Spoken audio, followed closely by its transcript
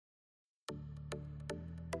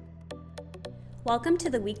Welcome to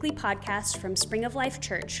the weekly podcast from Spring of Life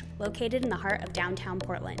Church, located in the heart of downtown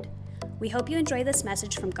Portland. We hope you enjoy this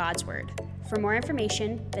message from God's Word. For more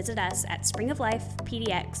information, visit us at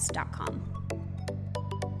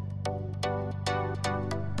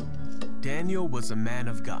springoflifepdx.com. Daniel was a man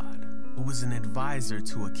of God who was an advisor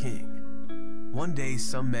to a king. One day,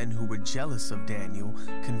 some men who were jealous of Daniel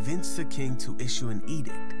convinced the king to issue an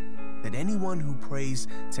edict that anyone who prays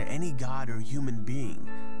to any god or human being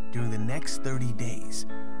during the next 30 days,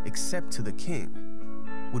 except to the king,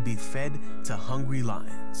 would be fed to hungry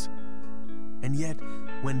lions. And yet,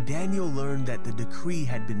 when Daniel learned that the decree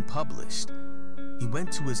had been published, he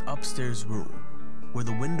went to his upstairs room, where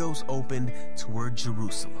the windows opened toward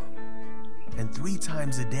Jerusalem. And 3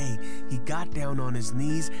 times a day, he got down on his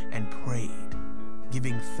knees and prayed,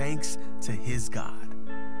 giving thanks to his God,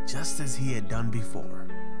 just as he had done before.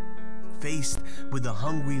 Faced with the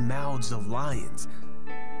hungry mouths of lions,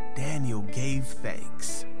 Daniel gave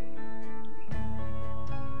thanks.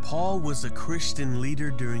 Paul was a Christian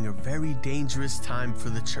leader during a very dangerous time for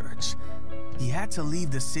the church. He had to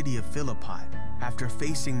leave the city of Philippi after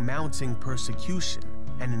facing mounting persecution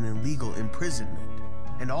and an illegal imprisonment.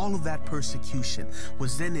 And all of that persecution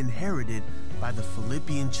was then inherited by the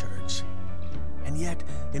Philippian church. And yet,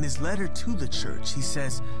 in his letter to the church, he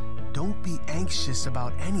says, "Don't be anxious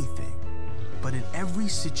about anything, but in every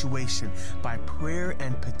situation, by prayer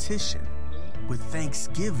and petition, with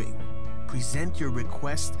thanksgiving, present your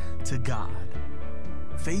request to God."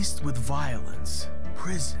 Faced with violence,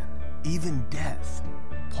 prison, even death,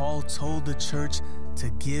 Paul told the church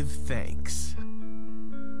to give thanks.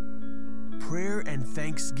 Prayer and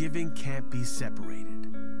thanksgiving can't be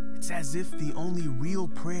separated. It's as if the only real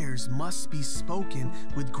prayers must be spoken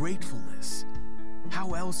with gratefulness.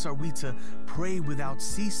 How else are we to pray without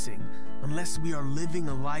ceasing unless we are living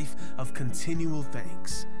a life of continual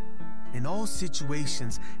thanks? In all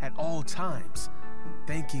situations, at all times,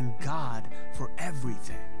 thanking God for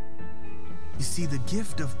everything. You see, the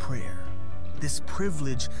gift of prayer, this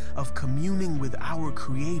privilege of communing with our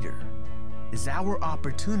Creator, is our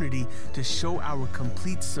opportunity to show our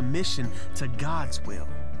complete submission to God's will,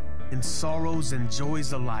 in sorrows and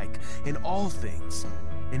joys alike, in all things,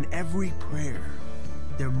 in every prayer.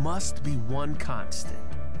 There must be one constant.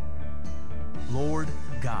 Lord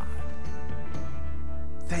God,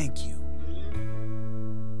 thank you.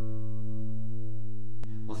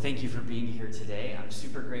 Well, thank you for being here today. I'm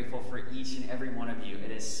super grateful for each and every one of you.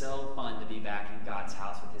 It is so fun to be back in God's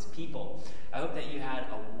house with his people. I hope that you had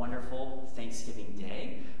a wonderful Thanksgiving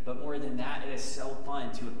day, but more than that, it is so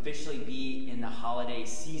fun to officially be in the holiday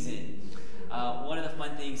season. One of the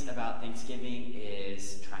fun things about Thanksgiving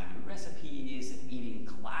is trying new recipes, eating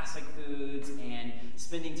classic foods, and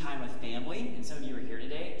spending time with family. And some of you are here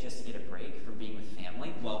today just to get a break from being with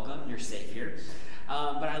family. Welcome, you're safe here.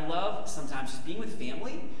 But I love sometimes just being with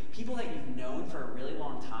family, people that you've known for a really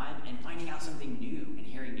long time, and finding out something new and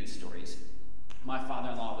hearing new stories. My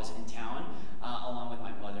father-in-law was in town, along with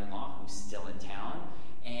my mother-in-law, who's still in town,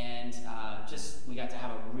 and we got to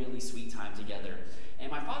have a really sweet time together.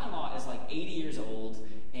 And my father-in-law is like 80 years old,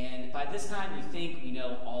 and by this time you think we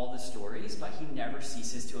know all the stories, but he never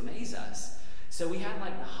ceases to amaze us. So we had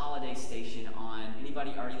like the holiday station on.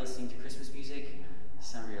 Anybody already listening to Christmas music?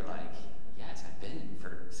 Some of you are like, yes, I've been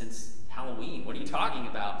since Halloween. What are you talking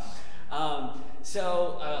about?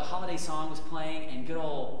 So a holiday song was playing, and good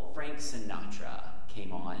old Frank Sinatra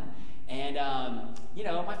came on. And,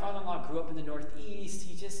 my father-in-law grew up in the Northeast.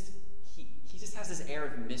 He just has this air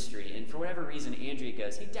of mystery. And for whatever reason, Andrea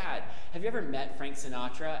goes, "Hey, Dad, have you ever met Frank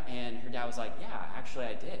Sinatra?" And her dad was like, "Yeah, actually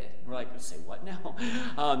I did." And we're like, "Say what now?"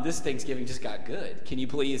 This Thanksgiving just got good. Can you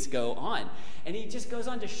please go on? And he just goes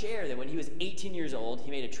on to share that when he was 18 years old, he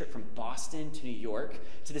made a trip from Boston to New York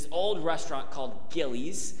to this old restaurant called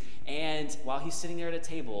Gillies. And while he's sitting there at a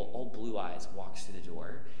table, old Blue Eyes walks through the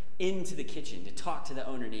door into the kitchen to talk to the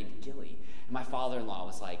owner named Gilly. And my father-in-law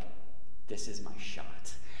was like, "This is my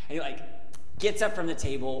shot." And he gets up from the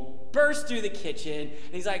table, bursts through the kitchen,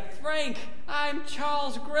 and he's like, "Frank, I'm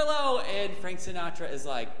Charles Grillo." And Frank Sinatra is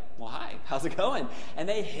like, "Well, hi, how's it going?" And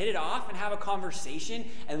they hit it off and have a conversation.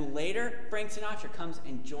 And later, Frank Sinatra comes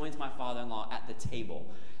and joins my father-in-law at the table.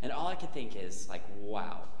 And all I could think is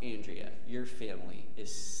wow, Andrea, your family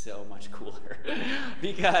is so much cooler.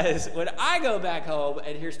 Because when I go back home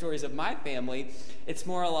and hear stories of my family, it's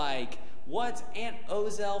more like, what's Aunt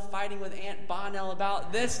Ozell fighting with Aunt Bonnell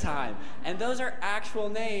about this time? And those are actual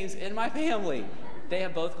names in my family. They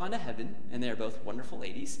have both gone to heaven, and they're both wonderful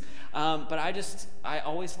ladies. But I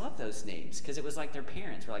always loved those names because it was like their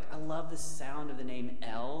parents were like, I love the sound of the name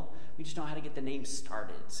Elle. We just know how to get the name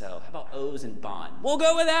started. So how about O's and Bond? We'll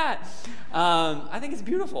go with that. I think it's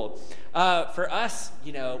beautiful. For us,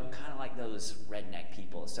 kind of like those redneck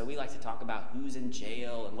people. So we like to talk about who's in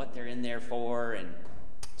jail and what they're in there for, and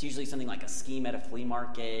it's usually something like a scheme at a flea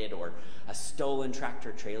market or a stolen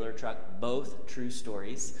tractor trailer truck, both true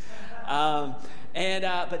stories.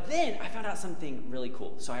 But then I found out something really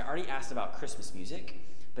cool. So I already asked about Christmas music,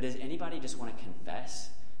 but does anybody just want to confess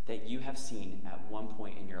that you have seen at one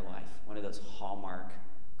point in your life one of those Hallmark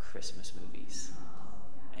Christmas movies?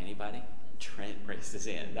 Anybody? Trent raised his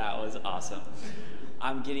hand. That was awesome.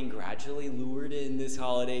 I'm getting gradually lured in this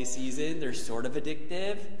holiday season. They're sort of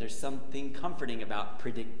addictive. There's something comforting about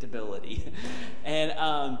predictability.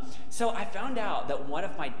 And so I found out that one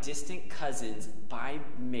of my distant cousins by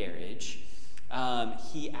marriage,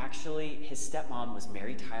 his stepmom was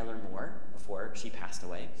Mary Tyler Moore before she passed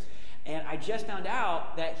away. And I just found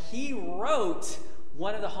out that he wrote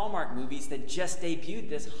one of the Hallmark movies that just debuted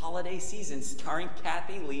this holiday season starring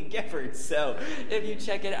Kathy Lee Gifford. So if you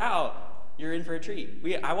check it out, you're in for a treat.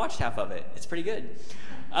 I watched half of it. It's pretty good.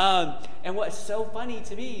 And what's so funny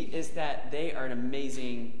to me is that they are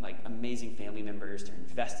amazing family members. They're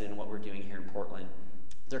invested in what we're doing here in Portland.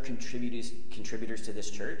 They're contributors to this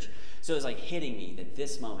church. So it's like hitting me that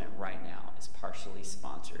this moment right now is partially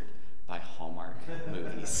sponsored by Hallmark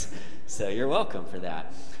movies. So you're welcome for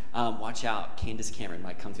that. Watch out, Candace Cameron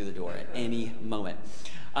might come through the door at any moment.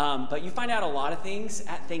 But you find out a lot of things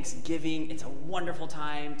at Thanksgiving. It's a wonderful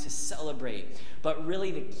time to celebrate. But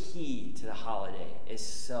really the key to the holiday is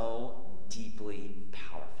so deeply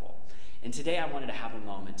powerful. And today I wanted to have a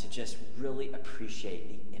moment to just really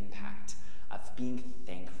appreciate the impact of being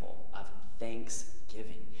thankful, of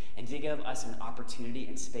thanksgiving, and to give us an opportunity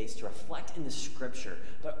and space to reflect in the scripture,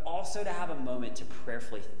 but also to have a moment to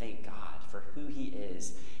prayerfully thank God for who he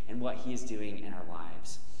is and what he is doing in our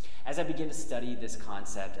lives. As I began to study this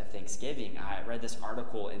concept of Thanksgiving, I read this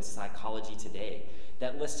article in Psychology Today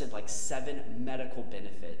that listed 7 medical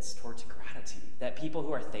benefits towards gratitude, that people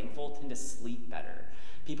who are thankful tend to sleep better.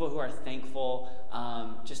 People who are thankful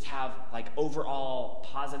just have overall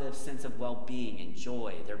positive sense of well-being and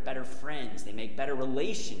joy. They're better friends. They make better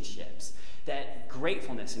relationships. That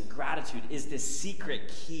gratefulness and gratitude is this secret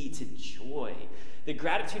key to joy. The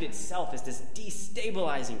gratitude itself is this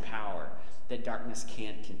destabilizing power that darkness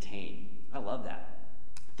can't contain. I love that.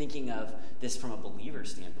 Thinking of this from a believer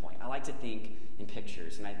standpoint, I like to think in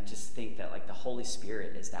pictures, and I just think that the Holy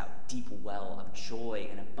Spirit is that deep well of joy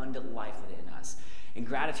and abundant life within us. And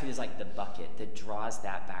gratitude is like the bucket that draws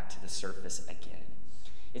that back to the surface again.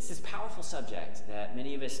 It's this powerful subject that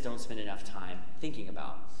many of us don't spend enough time thinking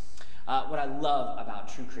about. What I love about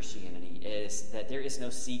true Christianity is that there is no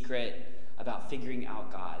secret about figuring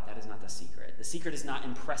out God. That is not the secret. The secret is not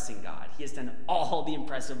impressing God. He has done all the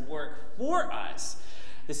impressive work for us.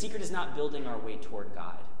 The secret is not building our way toward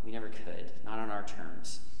God. We never could, not on our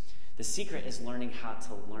terms. The secret is learning how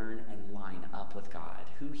to learn and line up with God,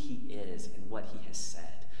 who he is and what he has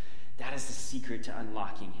said. That is the secret to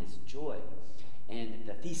unlocking his joy. And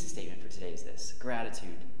the thesis statement for today is this: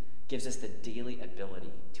 gratitude gives us the daily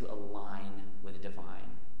ability to align with the divine.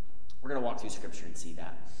 We're going to walk through scripture and see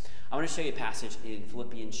that. I want to show you a passage in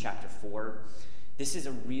Philippians chapter 4. This is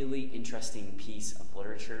a really interesting piece of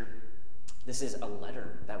literature. This is a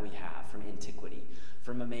letter that we have from antiquity,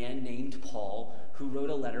 from a man named Paul, who wrote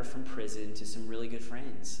a letter from prison to some really good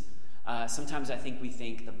friends. Sometimes I think we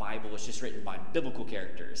think the Bible was just written by biblical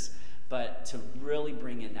characters, but to really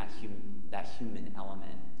bring in that human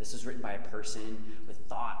element. This was written by a person with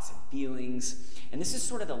thoughts and feelings, and this is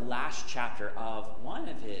sort of the last chapter of one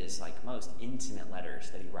of his most intimate letters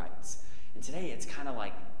that he writes. And today it's kind of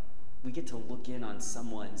like we get to look in on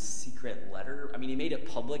someone's secret letter. I mean, he made it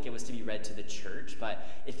public. It was to be read to the church, but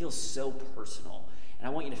it feels so personal. And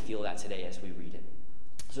I want you to feel that today as we read it.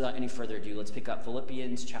 So without any further ado, let's pick up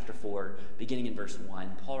Philippians chapter 4, beginning in verse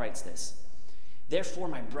 1. Paul writes this: "Therefore,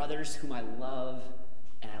 my brothers, whom I love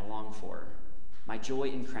and I long for, my joy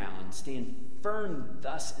and crown, stand firm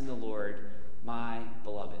thus in the Lord, my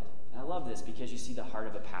beloved." And I love this because you see the heart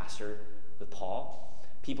of a pastor with Paul.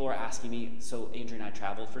 People are asking me, so Andrew and I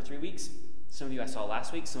traveled for 3 weeks. Some of you I saw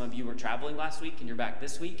last week. Some of you were traveling last week and you're back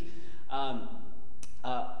this week.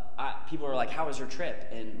 People are like, "How was your trip?"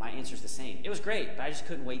 And my answer is the same. It was great, but I just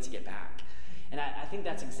couldn't wait to get back. And I think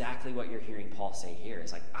that's exactly what you're hearing Paul say here.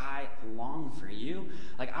 Is like, I long for you.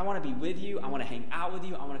 Like, I want to be with you. I want to hang out with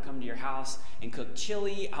you. I want to come to your house and cook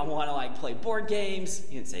chili. I want to like play board games.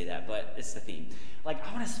 He didn't say that, but it's the theme. Like,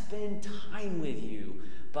 I want to spend time with you,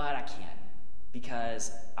 but I can't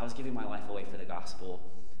because I was giving my life away for the gospel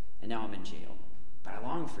and now I'm in jail. But I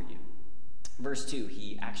long for you. Verse 2,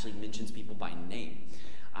 he actually mentions people by name.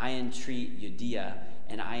 I entreat Euodia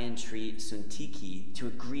and I entreat Syntyche to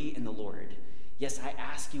agree in the Lord. Yes, I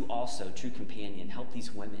ask you also, true companion, help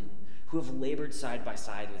these women who have labored side by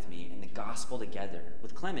side with me in the gospel together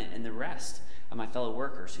with Clement and the rest of my fellow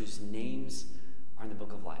workers whose names are in the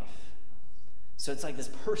book of life. So it's like this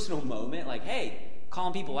personal moment, like, hey,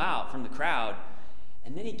 calling people out from the crowd.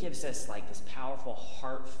 And then he gives us like this powerful,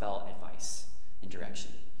 heartfelt advice and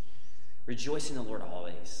direction. Rejoice in the Lord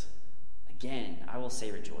always. Again, I will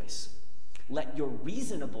say rejoice. Let your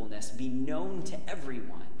reasonableness be known to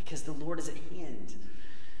everyone, because the Lord is at hand.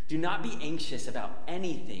 Do not be anxious about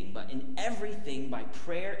anything, but in everything by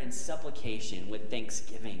prayer and supplication with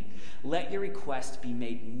thanksgiving. Let your request be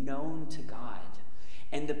made known to God.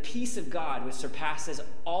 And the peace of God, which surpasses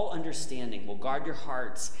all understanding, will guard your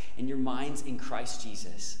hearts and your minds in Christ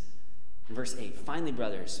Jesus. In verse 8, finally,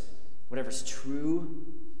 brothers, whatever is true,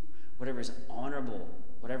 whatever is honorable,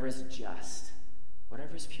 whatever is just,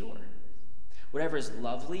 whatever is pure, whatever is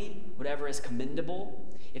lovely, whatever is commendable,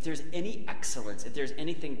 if there's any excellence, if there's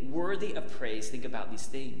anything worthy of praise, think about these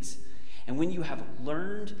things. And when you have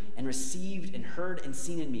learned and received and heard and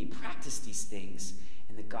seen in me, practice these things,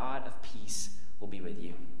 and the God of peace will be with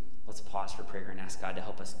you. Let's pause for prayer and ask God to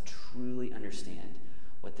help us truly understand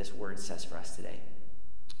what this word says for us today.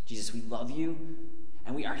 Jesus, we love you,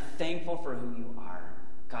 and we are thankful for who you are.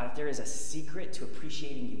 God, if there is a secret to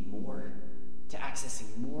appreciating you more, to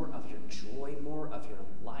accessing more of your joy, more of your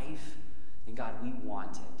life, then God, we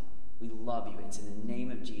want it. We love you. It's in the name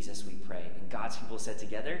of Jesus we pray. And God's people said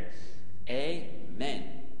together, amen.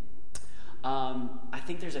 I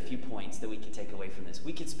think there's a few points that we could take away from this.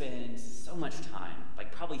 We could spend so much time,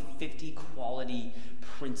 like probably 50 quality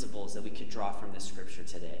principles that we could draw from this scripture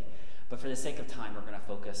today. But for the sake of time, we're going to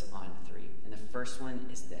focus on 3. And the first one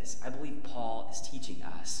is this. I believe Paul is teaching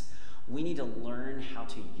us we need to learn how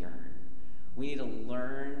to yearn. We need to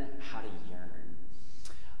learn how to yearn.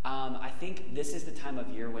 I think this is the time of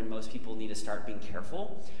year when most people need to start being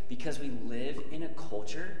careful because we live in a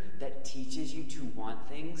culture that teaches you to want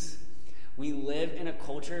things. We live in a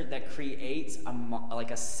culture that creates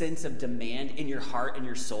a sense of demand in your heart and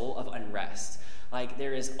your soul of unrest. Like,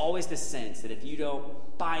 there is always this sense that if you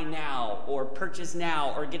don't buy now or purchase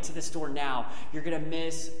now or get to the store now, you're going to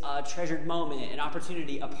miss a treasured moment, an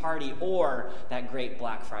opportunity, a party, or that great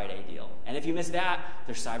Black Friday deal. And if you miss that,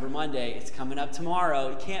 there's Cyber Monday. It's coming up tomorrow.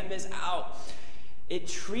 You can't miss out. It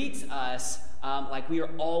treats us like we are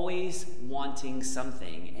always wanting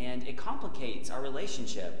something, and it complicates our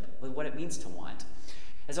relationship with what it means to want.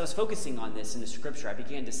 As I was focusing on this in the scripture, I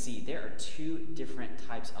began to see there are 2 different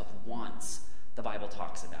types of wants the Bible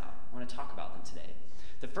talks about. I want to talk about them today.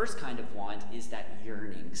 The first kind of want is that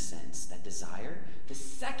yearning sense, that desire. The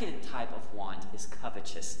second type of want is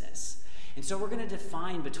covetousness. And so we're going to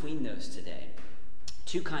define between those today.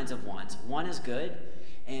 2 kinds of wants. One is good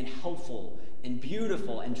and helpful and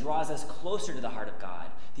beautiful and draws us closer to the heart of God.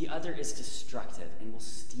 The other is destructive and will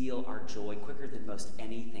steal our joy quicker than most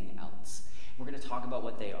anything else. We're going to talk about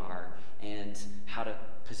what they are and how to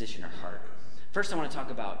position our heart. First, I want to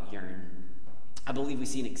talk about yearn. I believe we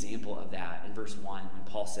see an example of that in verse 1 when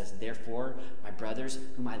Paul says, therefore, my brothers,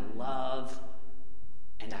 whom I love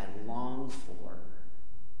and I long for.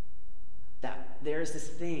 That there's this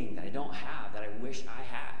thing that I don't have that I wish I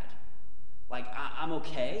had. Like, I'm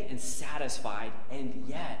okay and satisfied, and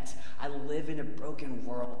yet I live in a broken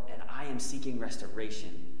world and I am seeking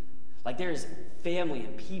restoration. Like, there's family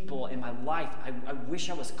and people in my life I wish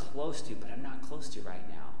I was close to, but I'm not close to right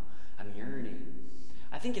now. I'm yearning.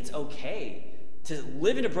 I think it's okay to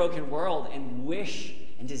live in a broken world and wish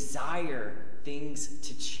and desire things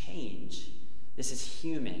to change. This is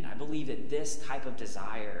human. I believe that this type of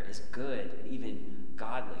desire is good and even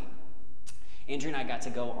godly. Andrew and I got to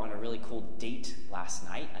go on a really cool date last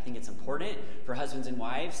night. I think it's important for husbands and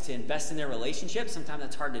wives to invest in their relationship. Sometimes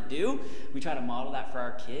that's hard to do. We try to model that for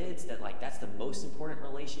our kids, that that's the most important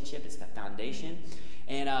relationship. It's the foundation.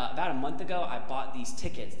 And about a month ago, I bought these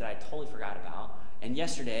tickets that I totally forgot about. And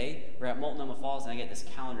yesterday, we're at Multnomah Falls, and I get this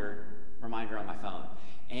calendar reminder on my phone.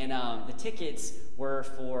 And the tickets were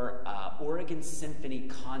for Oregon Symphony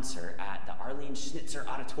concert at the Arlene Schnitzer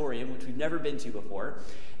Auditorium, which we've never been to before.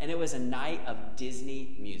 And it was a night of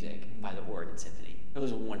Disney music by the Oregon Symphony. It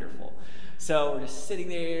was wonderful. So we're just sitting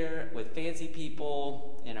there with fancy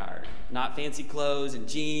people in our not fancy clothes and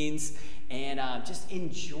jeans, and just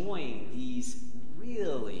enjoying these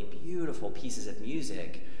really beautiful pieces of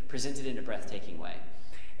music presented in a breathtaking way.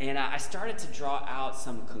 And I started to draw out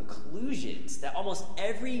some conclusions that almost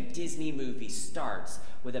every Disney movie starts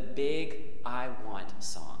with a big I want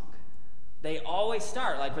song. They always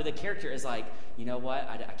start like where the character is like, you know what,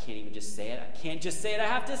 I can't even just say it. I can't just say it, I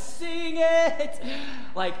have to sing it.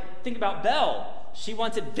 Like, think about Belle. She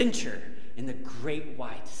wants adventure in the great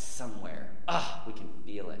white somewhere. We can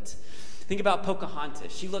feel it. Think about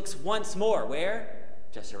Pocahontas. She looks once more, where?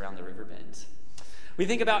 Just around the river bend. We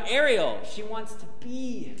think about Ariel. She wants to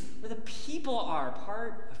be where the people are,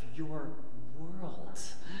 part of your world.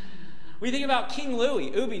 We think about King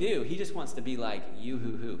Louie, Ooby-Doo. He just wants to be like you,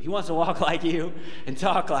 hoo-hoo. He wants to walk like you and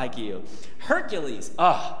talk like you. Hercules.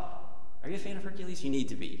 Are you a fan of Hercules? You need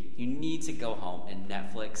to be. You need to go home and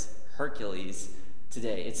Netflix Hercules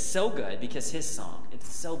today. It's so good because his song,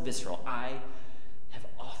 it's so visceral. I have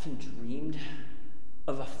often dreamed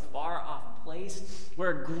of a far-off place where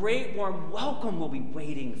a great warm welcome will be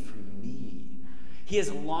waiting for me. He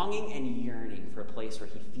is longing and yearning for a place where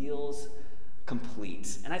he feels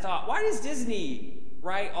complete. And I thought, why does Disney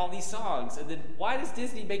write all these songs? And then why does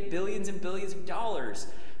Disney make billions and billions of dollars?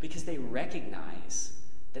 Because they recognize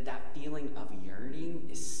that feeling of yearning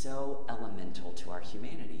is so elemental to our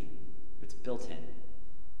humanity. It's built in.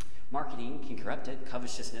 Marketing can corrupt it.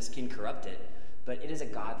 Covetousness can corrupt it. But it is a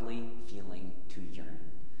godly feeling to yearn.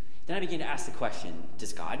 Then I began to ask the question,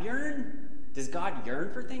 does God yearn? Does God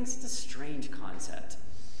yearn for things? It's a strange concept.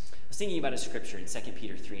 I was thinking about a scripture in 2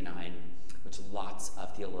 Peter 3:9, which lots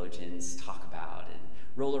of theologians talk about and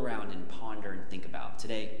roll around and ponder and think about.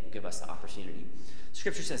 Today, give us the opportunity.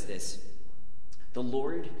 Scripture says this, the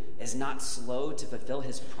Lord is not slow to fulfill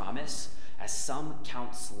his promise, as some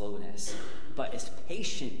count slowness, but is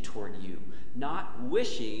patient toward you, not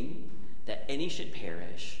wishing that any should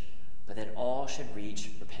perish, but that all should reach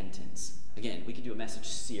repentance. Again, we could do a message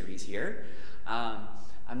series here.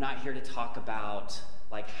 I'm not here to talk about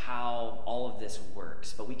like how all of this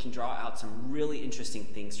works, but we can draw out some really interesting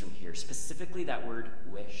things from here. Specifically that word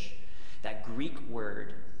wish, that Greek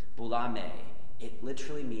word boulame, it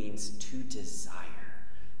literally means to desire,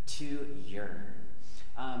 to yearn.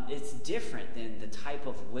 It's different than the type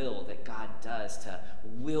of will that God does to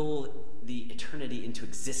will the eternity into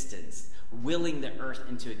existence, willing the earth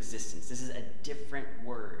into existence. This is a different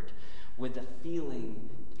word with the feeling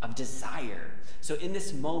of desire. So in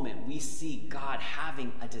this moment, we see God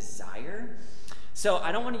having a desire. So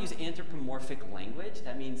I don't want to use anthropomorphic language.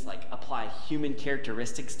 That means like apply human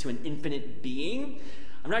characteristics to an infinite being.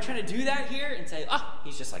 I'm not trying to do that here and say,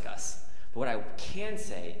 he's just like us. But what I can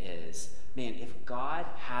say is, man, if God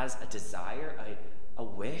has a desire, a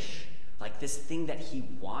wish, like this thing that he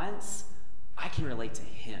wants, I can relate to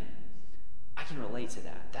him. I can relate to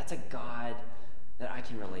that. That's a God that I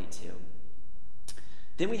can relate to.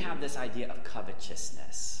 Then we have this idea of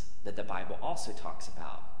covetousness that the Bible also talks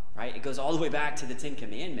about, right? It goes all the way back to the 10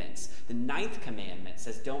 Commandments. The 9th commandment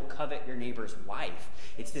says, don't covet your neighbor's wife.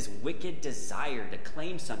 It's this wicked desire to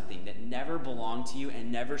claim something that never belonged to you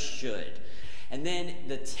and never should. And then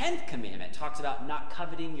the 10th commandment talks about not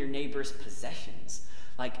coveting your neighbor's possessions.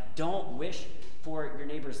 Like, don't wish for your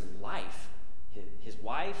neighbor's life, his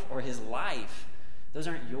wife or his life. Those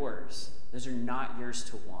aren't yours. Those are not yours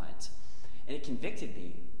to want. And it convicted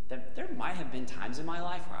me that there might have been times in my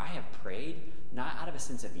life where I have prayed not out of a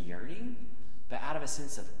sense of yearning, but out of a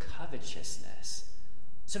sense of covetousness.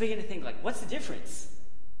 So I began to think, like, what's the difference?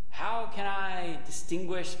 How can I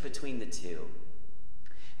distinguish between the two?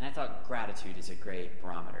 And I thought gratitude is a great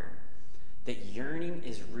barometer. That yearning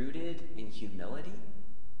is rooted in humility.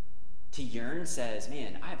 To yearn says,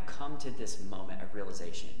 man, I have come to this moment of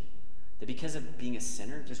realization that because of being a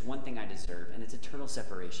sinner, there's one thing I deserve, and it's eternal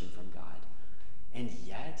separation from God. And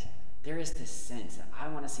yet, there is this sense that I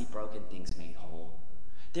want to see broken things made whole.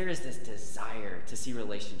 There is this desire to see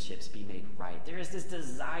relationships be made right. There is this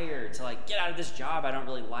desire to like get out of this job I don't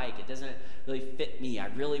really like. It doesn't really fit me. I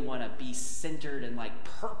really want to be centered in like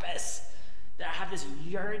purpose. That I have this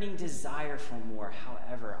yearning desire for more.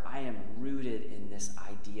 However, I am rooted in this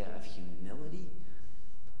idea of humility.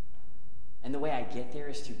 And the way I get there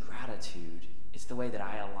is through gratitude. It's the way that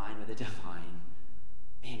I align with the divine.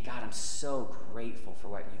 Man, God, I'm so grateful for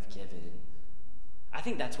what you've given. I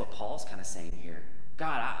think that's what Paul's kind of saying here.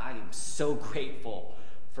 God, I am so grateful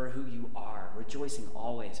for who you are, rejoicing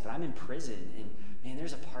always. But I'm in prison, and man,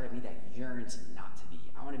 there's a part of me that yearns not to be.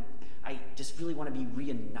 I just really want to be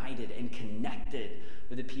reunited and connected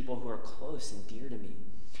with the people who are close and dear to me.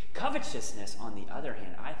 Covetousness, on the other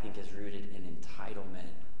hand, I think is rooted in entitlement.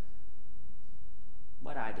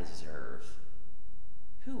 What I deserve,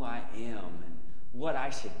 who I am, and what I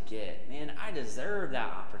should get. Man, I deserve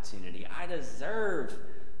that opportunity. I deserve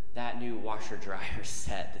that new washer-dryer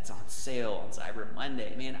set that's on sale on Cyber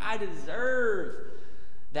Monday. Man, I deserve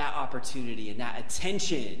that opportunity and that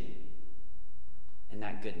attention and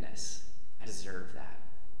that goodness. I deserve that.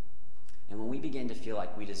 And when we begin to feel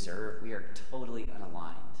like we deserve, we are totally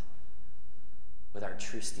unaligned with our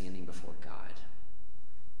true standing before God.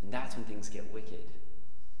 And that's when things get wicked.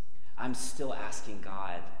 I'm still asking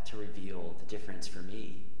God to reveal the difference for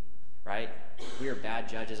me, right? We are bad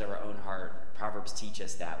judges of our own heart. Proverbs teach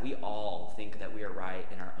us that. We all think that we are right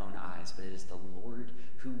in our own eyes, but it is the Lord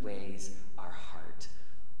who weighs our heart.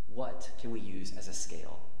 What can we use as a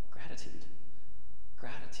scale? Gratitude.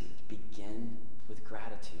 Gratitude. Begin with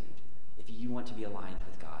gratitude if you want to be aligned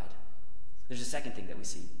with God. There's a second thing that we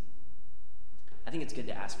see. I think it's good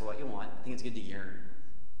to ask for what you want. I think it's good to yearn.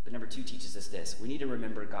 But number 2 teaches us this. We need to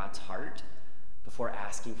remember God's heart before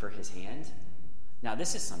asking for his hand. Now,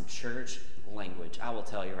 this is some church language. I will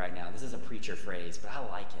tell you right now, this is a preacher phrase, but I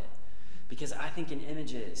like it because I think in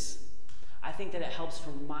images. I think that it helps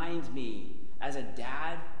remind me as a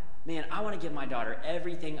dad, man, I want to give my daughter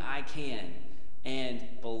everything I can. And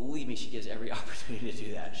believe me, she gives every opportunity to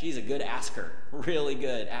do that. She's a good asker, really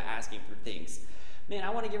good at asking for things. Man, I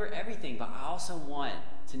want to give her everything, but I also want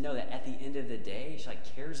to know that at the end of the day, she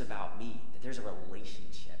cares about me, that there's a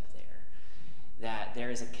relationship there, that there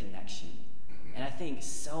is a connection. And I think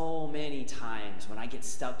so many times when I get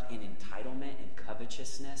stuck in entitlement and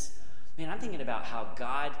covetousness, man, I'm thinking about how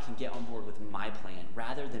God can get on board with my plan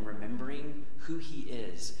rather than remembering who he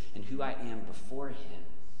is and who I am before him.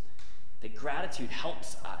 That gratitude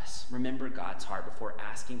helps us remember God's heart before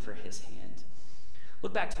asking for his hand.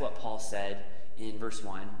 Look back to what Paul said in verse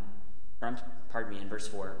 1, in verse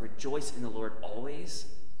 4. Rejoice in the Lord always.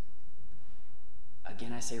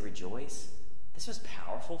 Again, I say rejoice. This was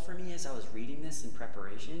powerful for me as I was reading this in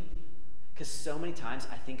preparation, because so many times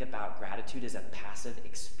I think about gratitude as a passive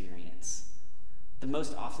experience. The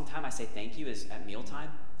most often time I say thank you is at mealtime.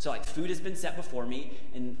 So food has been set before me,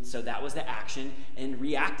 and so that was the action, and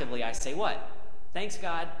reactively I say what? Thanks,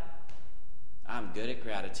 God. I'm good at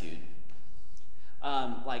gratitude.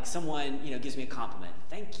 Someone, gives me a compliment.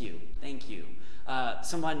 Thank you.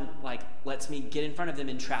 Someone lets me get in front of them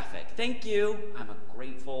in traffic. Thank you. I'm a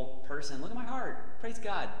grateful person. Look at my heart. Praise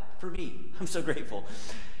God for me. I'm so grateful.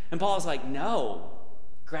 And Paul's like, no,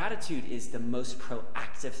 gratitude is the most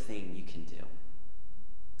proactive thing you can do.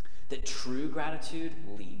 That true gratitude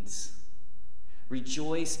leads.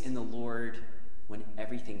 Rejoice in the Lord when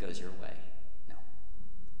everything goes your way. No.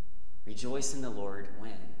 Rejoice in the Lord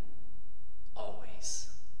when?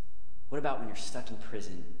 Always. What about when you're stuck in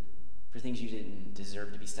prison for things you didn't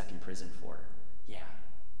deserve to be stuck in prison for? Yeah.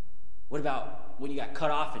 What about when you got cut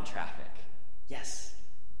off in traffic? Yes.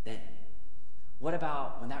 Then. What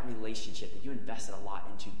about when that relationship that you invested a lot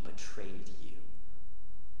into betrayed you?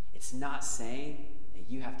 It's not saying that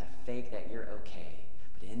you have to fake that you're okay,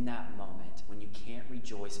 but in that moment, when you can't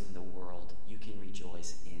rejoice in the world, you can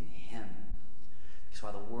rejoice in him. Because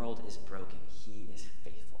while the world is broken, he is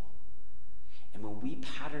faithful. And when we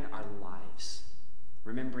pattern our lives,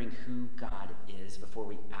 remembering who God is before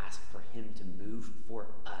we ask for him to move for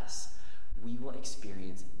us, we will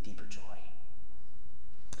experience deeper joy.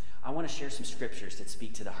 I want to share some scriptures that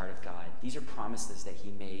speak to the heart of God. These are promises that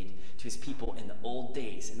he made to his people in the old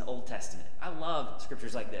days, in the Old Testament. I love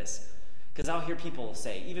scriptures like this because I'll hear people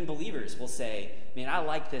say, even believers will say, man, I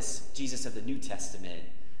like this Jesus of the New Testament,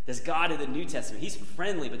 this God of the New Testament. He's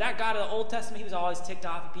friendly, but that God of the Old Testament, he was always ticked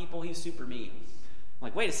off at people. He was super mean. I'm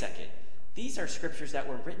like, wait a second. These are scriptures that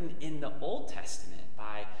were written in the Old Testament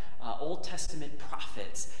by Old Testament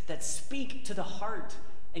prophets that speak to the heart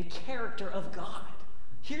and character of God.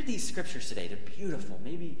 Hear these scriptures today. They're beautiful.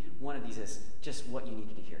 Maybe one of these is just what you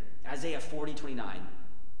needed to hear. Isaiah 40:29.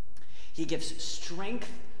 He gives strength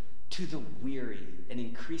to the weary and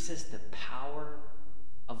increases the power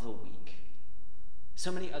of the weak.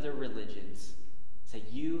 So many other religions say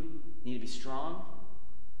you need to be strong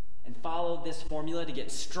and follow this formula to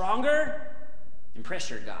get stronger.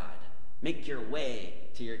 Impress your God. Make your way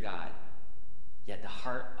to your God. Yet the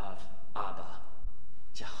heart of Abba,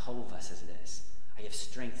 Jehovah, says this. I give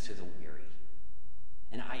strength to the weary,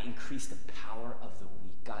 and I increase the power of the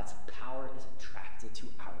weak. God's power is attracted to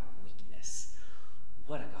our weakness.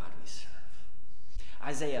 What a God we serve.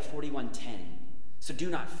 Isaiah 41:10. So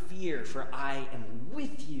do not fear, for I am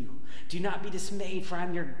with you. Do not be dismayed, for I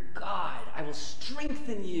am your God. I will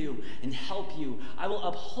strengthen you and help you. I will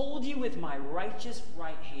uphold you with my righteous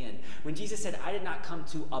right hand. When Jesus said, I did not come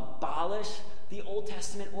to abolish the Old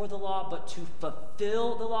Testament or the law, but to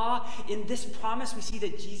fulfill the law, in this promise we see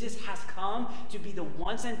that Jesus has come to be the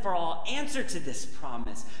once and for all answer to this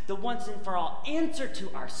promise, the once and for all answer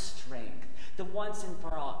to our strength, the once and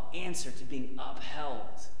for all answer to being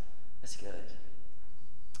upheld. That's good.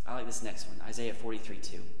 I like this next one, Isaiah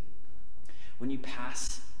 43:2. When you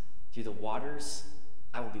pass through the waters,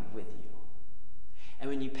 I will be with you. And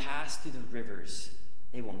when you pass through the rivers,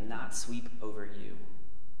 they will not sweep over you.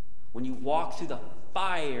 When you walk through the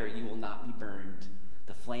fire, you will not be burned.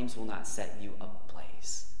 The flames will not set you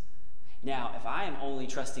ablaze. Now, if I am only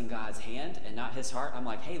trusting God's hand and not his heart, I'm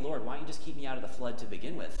like, hey, Lord, why don't you just keep me out of the flood to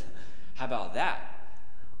begin with? How about that?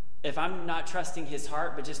 If I'm not trusting his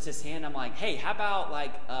heart, but just his hand, I'm like, hey, how about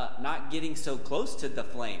not getting so close to the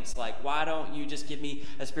flames? Like, why don't you just give me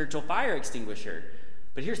a spiritual fire extinguisher?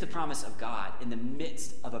 But here's the promise of God. In the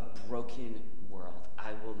midst of a broken world,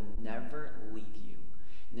 I will never leave you.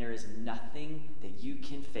 And there is nothing that you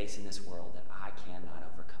can face in this world that I cannot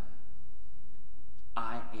overcome.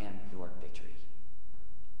 I am your victory.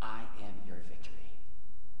 I am your victory.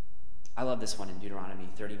 I love this one in Deuteronomy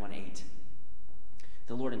 31:8.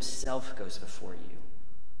 The Lord himself goes before you,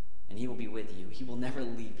 and he will be with you. He will never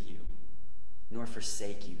leave you, nor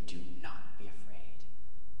forsake you. Do not be afraid.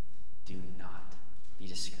 Do not be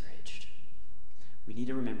discouraged. We need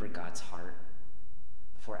to remember God's heart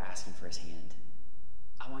before asking for his hand.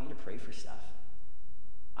 I want you to pray for stuff.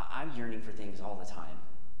 I'm yearning for things all the time.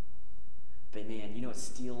 But man, you know what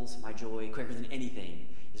steals my joy quicker than anything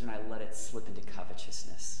is when I let it slip into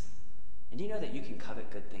covetousness. And do you know that you can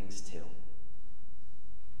covet good things too?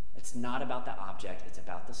 It's not about the object, it's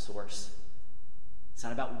about the source. It's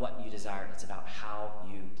not about what you desire, it's about how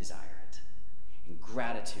you desire it. And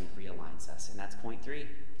gratitude realigns us. And that's point 3.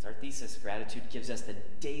 It's our thesis. Gratitude gives us the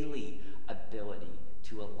daily ability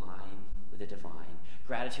to align with the divine.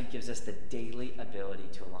 Gratitude gives us the daily ability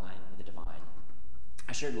to align with the divine.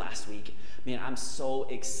 I shared last week, man, I'm so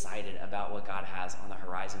excited about what God has on the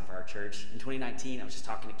horizon for our church. In 2019, I was just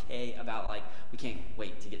talking to Kay about we can't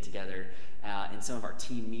wait to get together in some of our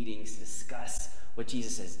team meetings to discuss what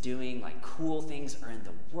Jesus is doing. Cool things are in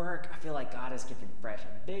the work. I feel like God has given fresh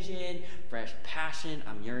vision, fresh passion.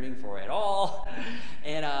 I'm yearning for it all.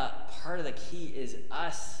 And part of the key is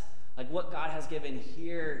us. What God has given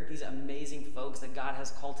here, these amazing folks that God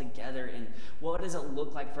has called together, and what does it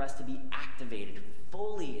look like for us to be activated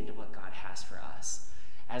fully into what God has for us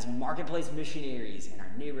as marketplace missionaries in our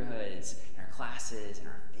neighborhoods, in our classes, in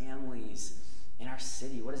our families, in our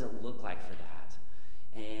city? What does it look like for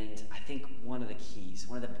that? And I think one of the keys,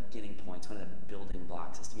 one of the beginning points, one of the building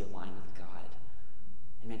blocks is to be aligned with God.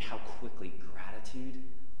 And man, how quickly gratitude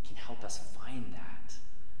can help us find that.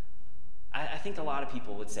 I think a lot of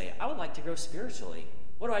people would say, I would like to grow spiritually.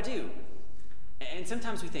 What do I do? And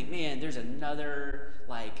sometimes we think, man, there's another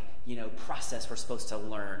process we're supposed to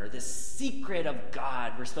learn, or this secret of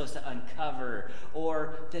God we're supposed to uncover,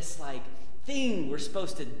 or this thing we're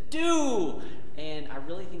supposed to do. And I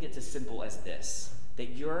really think it's as simple as this,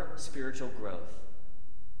 that your spiritual growth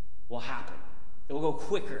will happen. It will go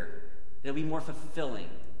quicker. It'll be more fulfilling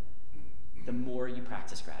the more you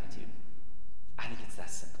practice gratitude. I think it's that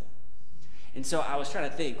simple. And so I was trying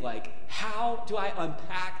to think, how do I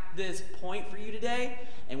unpack this point for you today?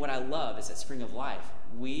 And what I love is at Spring of Life,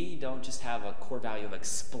 we don't just have a core value of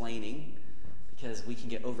explaining, because we can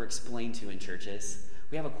get over-explained to in churches.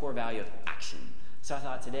 We have a core value of action. So I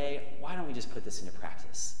thought today, why don't we just put this into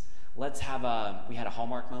practice? We had a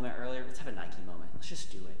Hallmark moment earlier. Let's have a Nike moment. Let's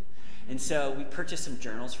just do it. And so we purchased some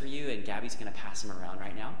journals for you, and Gabby's going to pass them around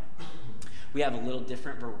right now. We have a little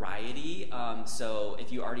different variety, so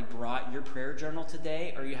if you already brought your prayer journal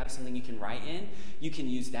today, or you have something you can write in, you can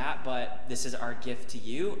use that, but this is our gift to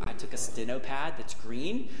you. I took a steno pad that's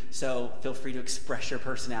green, so feel free to express your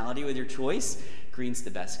personality with your choice. Green's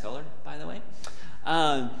the best color, by the way.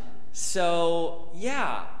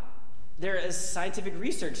 There is scientific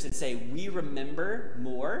research that say we remember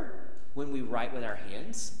more when we write with our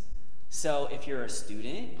hands. So if you're a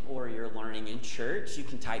student or you're learning in church, you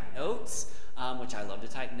can type notes, which I love to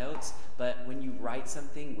type notes. But when you write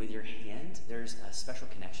something with your hand, there's a special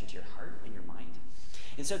connection to your heart and your mind.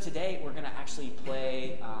 And so today we're going to actually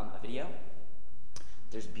play a video.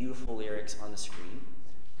 There's beautiful lyrics on the screen.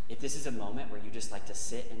 If this is a moment where you just like to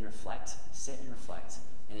sit and reflect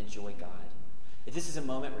and enjoy God. If this is a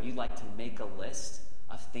moment where you'd like to make a list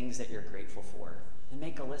of things that you're grateful for. And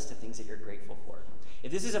make a list of things that you're grateful for.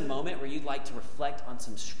 If this is a moment where you'd like to reflect on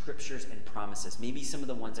some scriptures and promises, maybe some of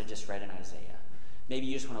the ones I just read in Isaiah, maybe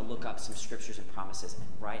you just want to look up some scriptures and promises and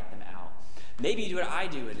write them out. Maybe you do what I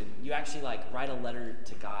do and you actually write a letter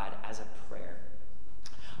to God as a prayer.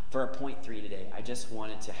 For our point 3 today, I just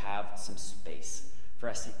wanted to have some space for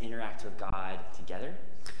us to interact with God together.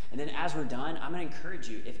 And then as we're done, I'm going to encourage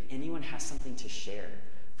you, if anyone has something to share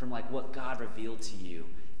from what God revealed to you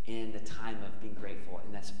in the time of being grateful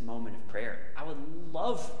in this moment of prayer, I would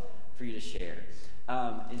love for you to share.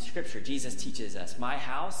 In Scripture, Jesus teaches us, my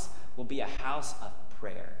house will be a house of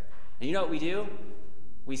prayer. And you know what we do?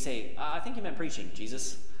 We say, I think you meant preaching,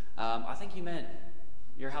 Jesus. I think you meant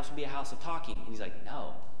your house will be a house of talking. And he's like,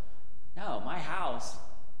 no, my house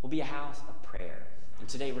will be a house of prayer. And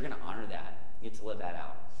today we're going to honor that. We get to live that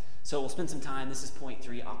out. So we'll spend some time. This is point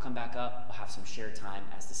 3. I'll come back up. We'll have some share time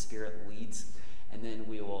as the Spirit leads. And then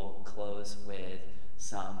we will close with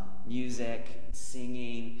some music,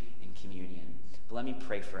 singing, and communion. But let me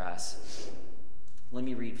pray for us. Let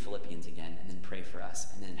me read Philippians again and then pray for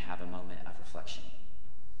us and then have a moment of reflection.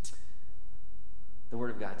 The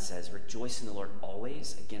Word of God says, rejoice in the Lord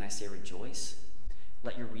always. Again, I say rejoice.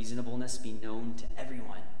 Let your reasonableness be known to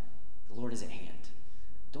everyone. The Lord is at hand.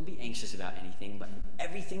 Don't be anxious about anything, but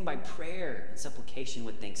everything by prayer and supplication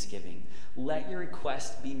with thanksgiving. Let your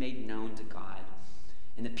request be made known to God.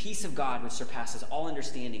 And the peace of God, which surpasses all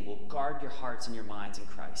understanding, will guard your hearts and your minds in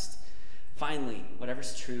Christ. Finally, whatever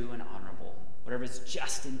is true and honorable, whatever is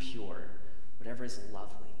just and pure, whatever is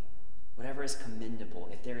lovely, whatever is commendable,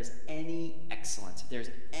 if there is any excellence, if there is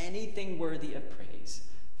anything worthy of praise,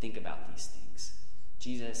 think about these things.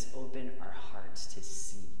 Jesus, open our hearts to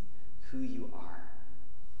see who you are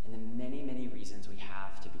and the many, many reasons we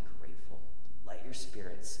have to be grateful. Let your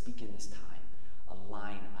Spirit speak in this time.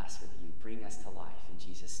 Align us with you. Bring us to life in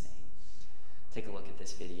Jesus' name. Take a look at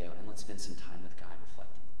this video and let's spend some time with God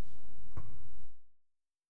reflecting.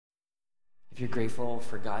 If you're grateful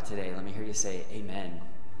for God today, let me hear you say amen.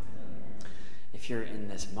 If you're in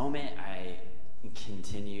this moment, I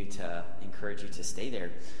continue to encourage you to stay there.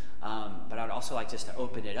 But I'd also like just to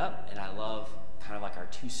open it up, and I love kind of our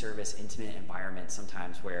 2-service intimate environment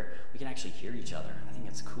sometimes where we can actually hear each other. I think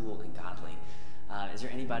it's cool and godly. Is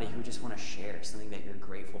there anybody who just want to share something that you're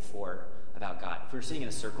grateful for about God? If we were sitting in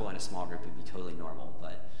a circle in a small group, it'd be totally normal,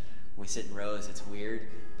 but when we sit in rows, it's weird,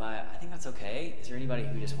 but I think that's okay. Is there anybody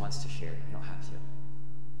who just wants to share? You don't have to.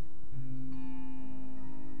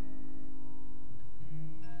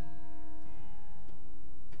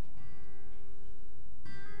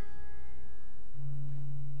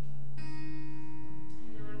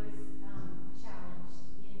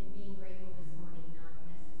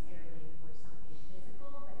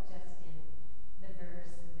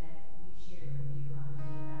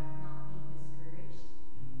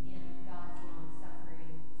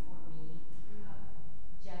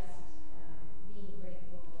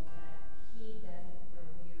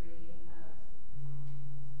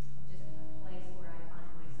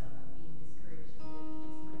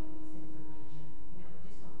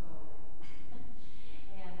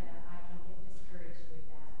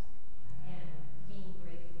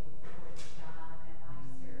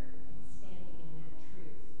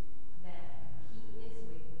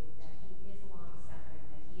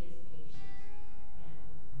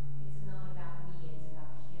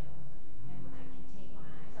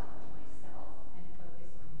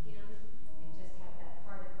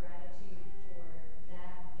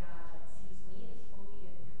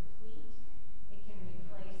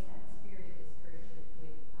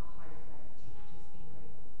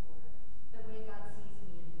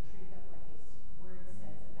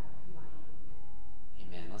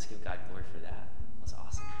 Give God glory for that. That's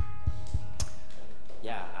awesome.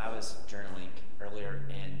 Yeah, I was journaling earlier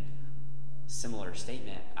and similar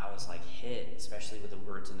statement. I was hit, especially with the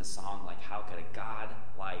words in the song, how could a God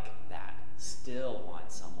like that still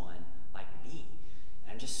want someone like me?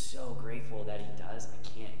 And I'm just so grateful that he does.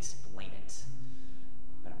 I can't explain it,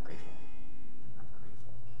 but I'm grateful. I'm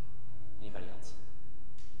grateful. Anybody else?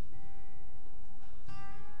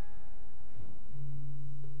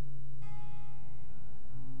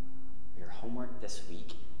 Homework this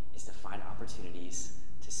week is to find opportunities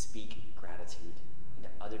to speak gratitude into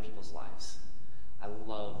other people's lives. I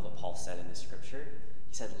love what Paul said in this scripture.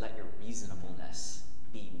 He said, let your reasonableness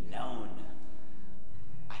be known.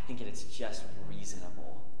 I think it's just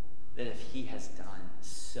reasonable that if he has done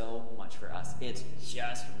so much for us, it's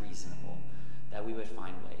just reasonable that we would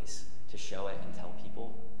find ways to show it and tell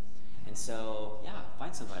people. And so,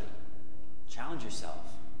 find somebody. Challenge yourself.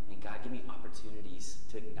 God, give me opportunities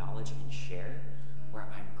to acknowledge and share where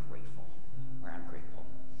I'm grateful.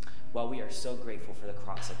 Well, we are so grateful for the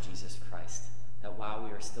cross of Jesus Christ, that while we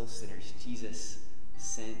were still sinners, Jesus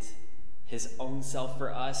sent his own self for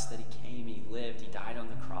us, that he came, he lived, he died on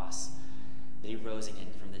the cross, that he rose again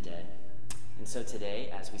from the dead. And so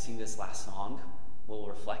today, as we sing this last song, we'll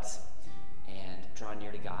reflect and draw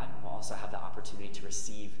near to God. We'll also have the opportunity to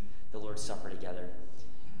receive the Lord's Supper together.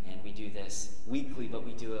 And we do this weekly, but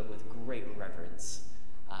we do it with great reverence,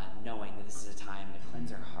 knowing that this is a time to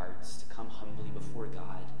cleanse our hearts, to come humbly before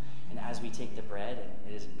God. And as we take the bread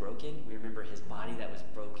and it is broken, we remember his body that was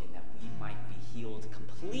broken, that we might be healed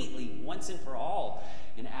completely once and for all.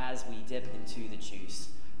 And as we dip into the juice,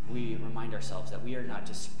 we remind ourselves that we are not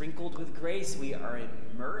just sprinkled with grace, we are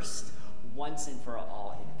immersed once and for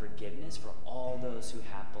all in forgiveness for all those who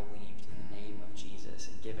have believed in the name of Jesus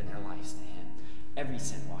and given their lives to him. Every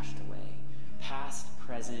sin washed away, past,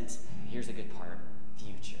 present, and here's the good part,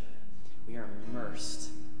 future. We are immersed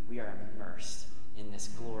in this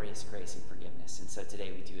glorious grace and forgiveness. And so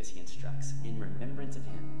today we do as he instructs, in remembrance of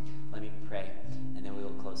him. Let me pray, and then we will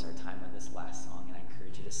close our time with this last song, and I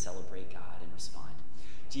encourage you to celebrate God and respond.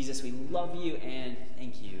 Jesus, we love you and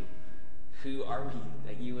thank you. Who are we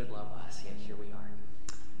that you would love us? Yet here we are.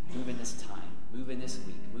 Move in this time, move in this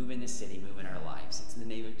week, move in this city, move in our lives. It's in the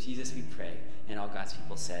name of Jesus we pray. And all God's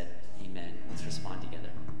people said, amen. Let's respond together.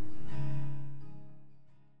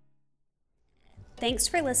 Thanks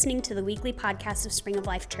for listening to the weekly podcast of Spring of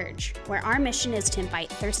Life Church, where our mission is to invite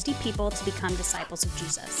thirsty people to become disciples of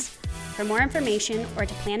Jesus. For more information or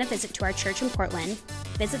to plan a visit to our church in Portland,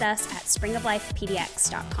 visit us at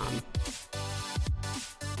springoflifepdx.com.